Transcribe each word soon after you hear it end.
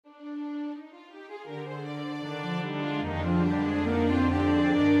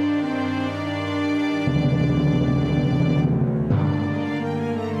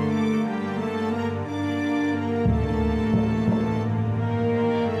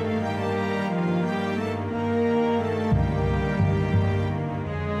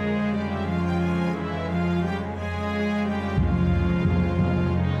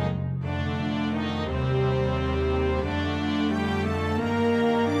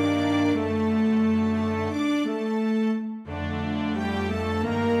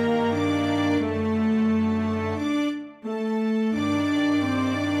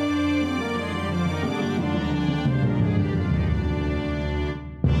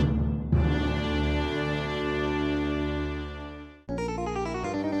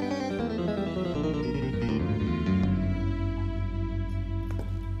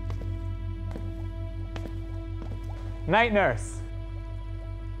Night nurse.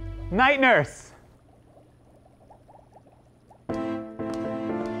 Night nurse.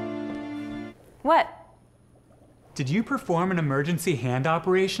 What? Did you perform an emergency hand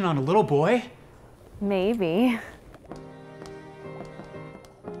operation on a little boy? Maybe.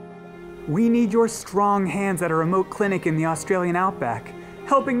 We need your strong hands at a remote clinic in the Australian outback,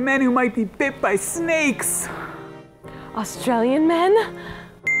 helping men who might be bit by snakes. Australian men?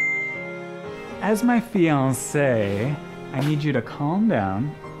 As my fiancé, I need you to calm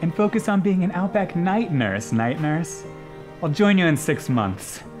down and focus on being an outback night nurse, night nurse. I'll join you in 6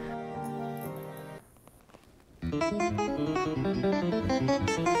 months.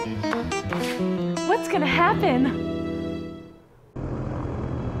 What's gonna happen?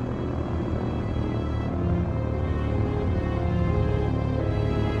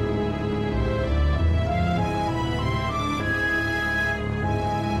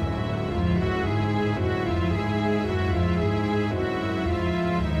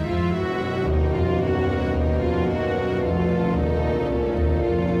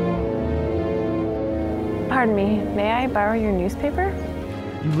 Pardon me, may I borrow your newspaper?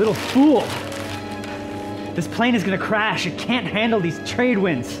 You little fool! This plane is gonna crash. It can't handle these trade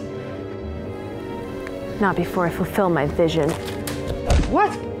winds. Not before I fulfill my vision. What?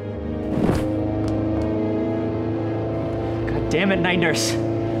 God damn it, night nurse.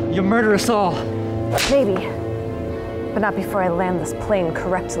 You'll murder us all. Maybe, but not before I land this plane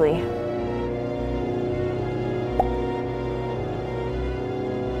correctly.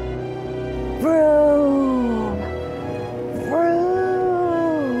 Vroom! Vroom!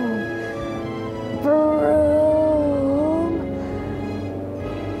 Vroom!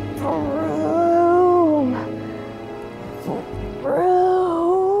 Vroom!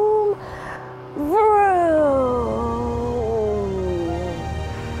 Vroom! Vroom!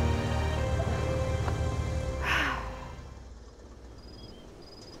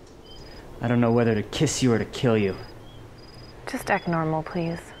 I don't know whether to kiss you or to kill you. Just act normal,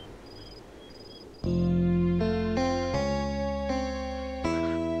 please.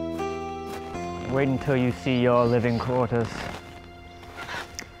 Wait until you see your living quarters.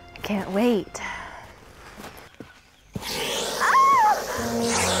 I can't wait.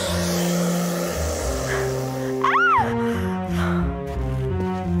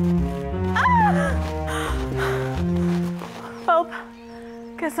 Help.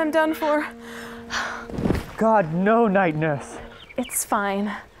 Guess I'm done for. God, no, night nurse. It's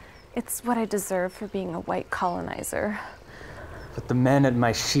fine. It's what I deserve for being a white colonizer. But the men at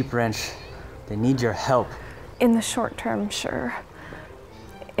my sheep ranch, they need your help. In the short term, sure.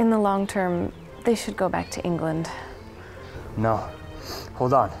 In the long term, they should go back to England. No.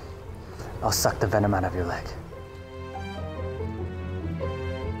 Hold on. I'll suck the venom out of your leg.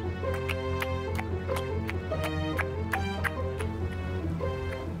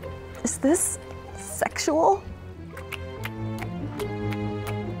 Is this sexual?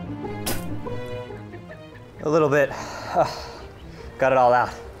 A little bit. Got it all out.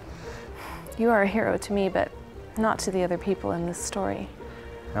 You are a hero to me, but not to the other people in this story.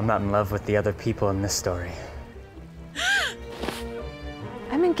 I'm not in love with the other people in this story.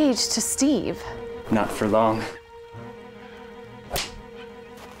 I'm engaged to Steve. Not for long.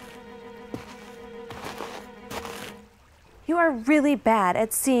 You are really bad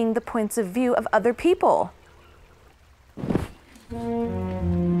at seeing the points of view of other people.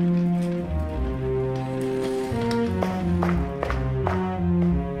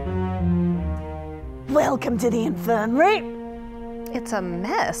 Welcome to the infirmary. It's a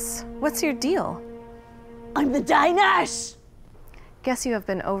mess. What's your deal? I'm the day nurse. Guess you have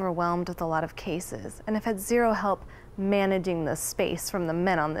been overwhelmed with a lot of cases and have had zero help managing the space from the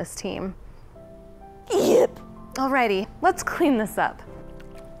men on this team. Yep. Alrighty, let's clean this up.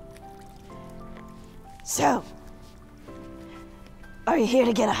 So, are you here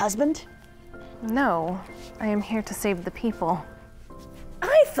to get a husband? No, I am here to save the people.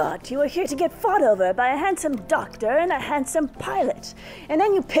 I thought you were here to get fought over by a handsome doctor and a handsome pilot. And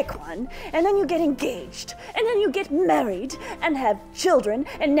then you pick one, and then you get engaged, and then you get married and have children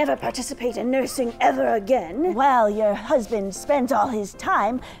and never participate in nursing ever again, while your husband spends all his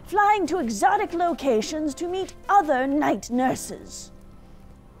time flying to exotic locations to meet other night nurses.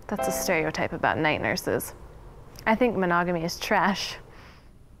 That's a stereotype about night nurses. I think monogamy is trash.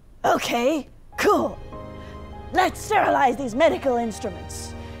 Okay, cool. Let's sterilize these medical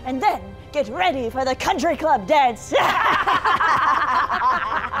instruments, and then get ready for the country club dance.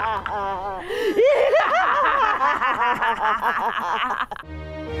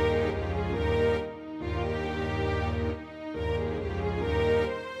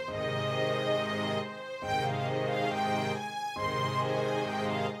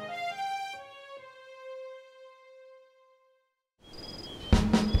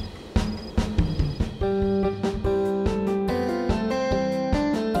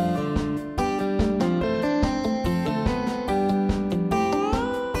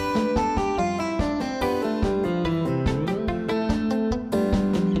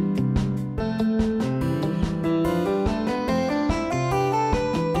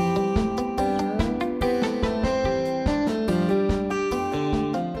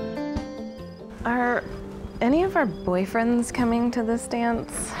 any of our boyfriends coming to this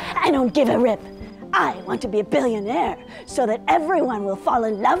dance? I don't give a rip. I want to be a billionaire so that everyone will fall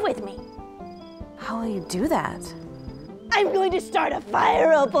in love with me. How will you do that? I'm going to start a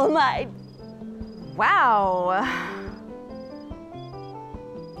fire opal mine. Wow.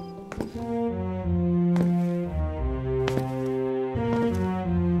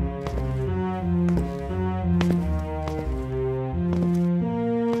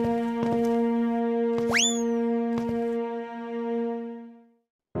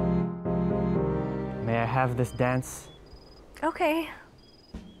 May I have this dance? Okay.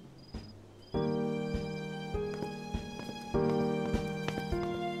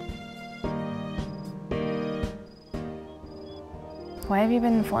 Why have you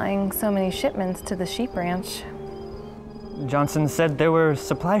been flying so many shipments to the sheep ranch? Johnson said there were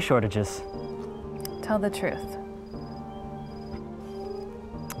supply shortages. Tell the truth.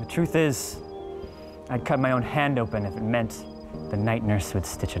 The truth is, I'd cut my own hand open if it meant the night nurse would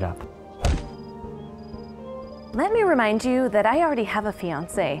stitch it up. Let me remind you that I already have a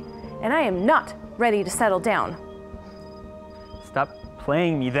fiancé, and I am not ready to settle down. Stop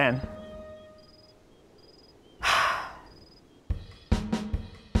playing me then.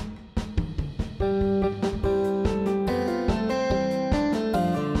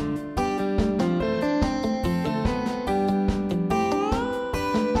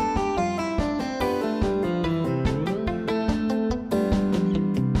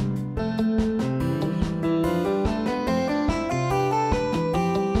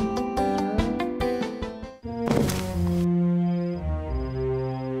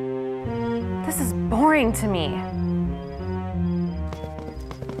 To me.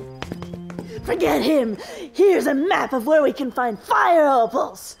 Forget him. Here's a map of where we can find fire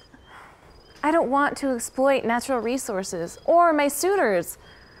opals. I don't want to exploit natural resources or my suitors.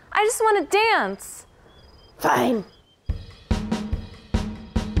 I just want to dance. Fine.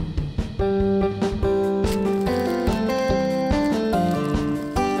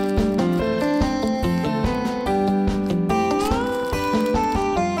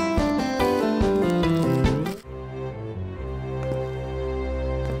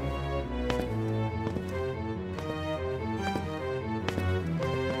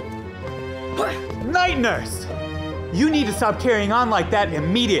 Night nurse! You need to stop carrying on like that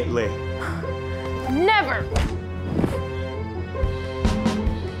immediately. Never!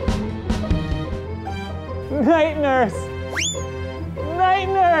 Night nurse! Night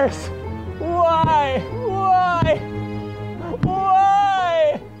nurse! Why? Why?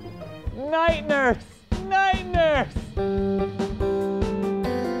 Why? Night nurse! Night nurse!